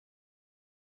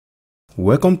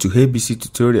Welcome to ABC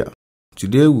tutorial.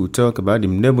 Today we'll talk about the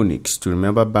mnemonics to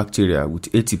remember bacteria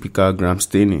with atypical gram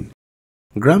staining.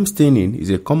 Gram staining is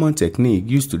a common technique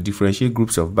used to differentiate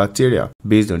groups of bacteria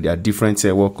based on their different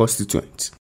cell wall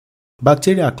constituents.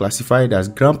 Bacteria are classified as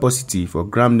gram positive or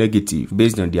gram negative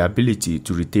based on the ability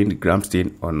to retain the gram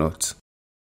stain or not.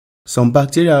 Some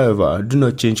bacteria, however, do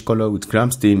not change color with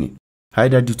gram staining,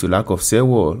 either due to lack of cell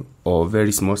wall or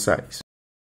very small size.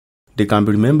 They can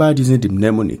be remembered using the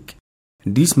mnemonic.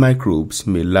 These microbes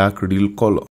may lack real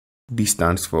color. This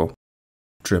stands for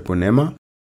Treponema,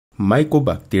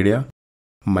 Mycobacteria,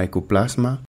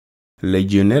 Mycoplasma,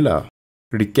 Legionella,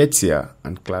 Rickettsia,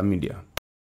 and Chlamydia.